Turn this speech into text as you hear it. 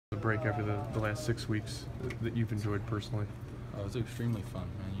The break after the last 6 weeks that you've enjoyed personally? It was extremely fun,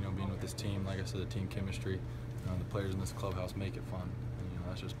 man. Being with this team, like I said, the team chemistry, the players in this clubhouse make it fun. And,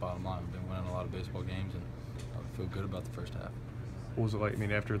 that's just bottom line. We've been winning a lot of baseball games, and I feel good about the first half. What was it like? I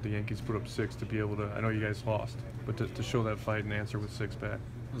mean, after the Yankees put up 6, to be able to, I know you guys lost, but to show that fight and answer with 6 back?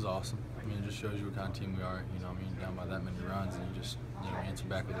 It was awesome. It just shows you what kind of team we are. Down by that many runs, and you just answer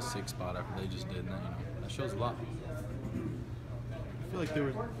back with a 6 spot after they just did, and that shows a lot. I feel like there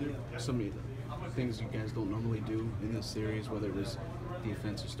were some things you guys don't normally do in this series, whether it was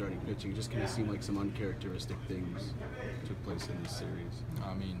defense or starting pitching. It just kind of seemed like some uncharacteristic things took place in this series.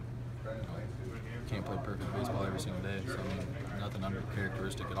 Can't play perfect baseball every single day, so nothing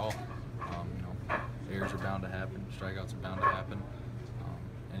uncharacteristic at all. Errors are bound to happen, strikeouts are bound to happen.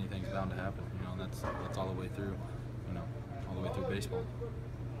 Anything's bound to happen. That's all the way through. All the way through baseball.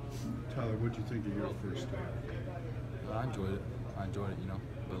 Tyler, what'd you think of your first day? I enjoyed it.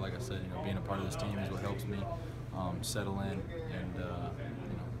 But like I said, being a part of this team is what helps me settle in and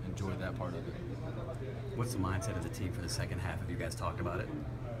enjoy that part of it. What's the mindset of the team for the second half? Have you guys talked about it?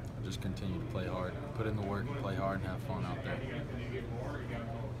 Just continue to play hard, put in the work, play hard, and have fun out there.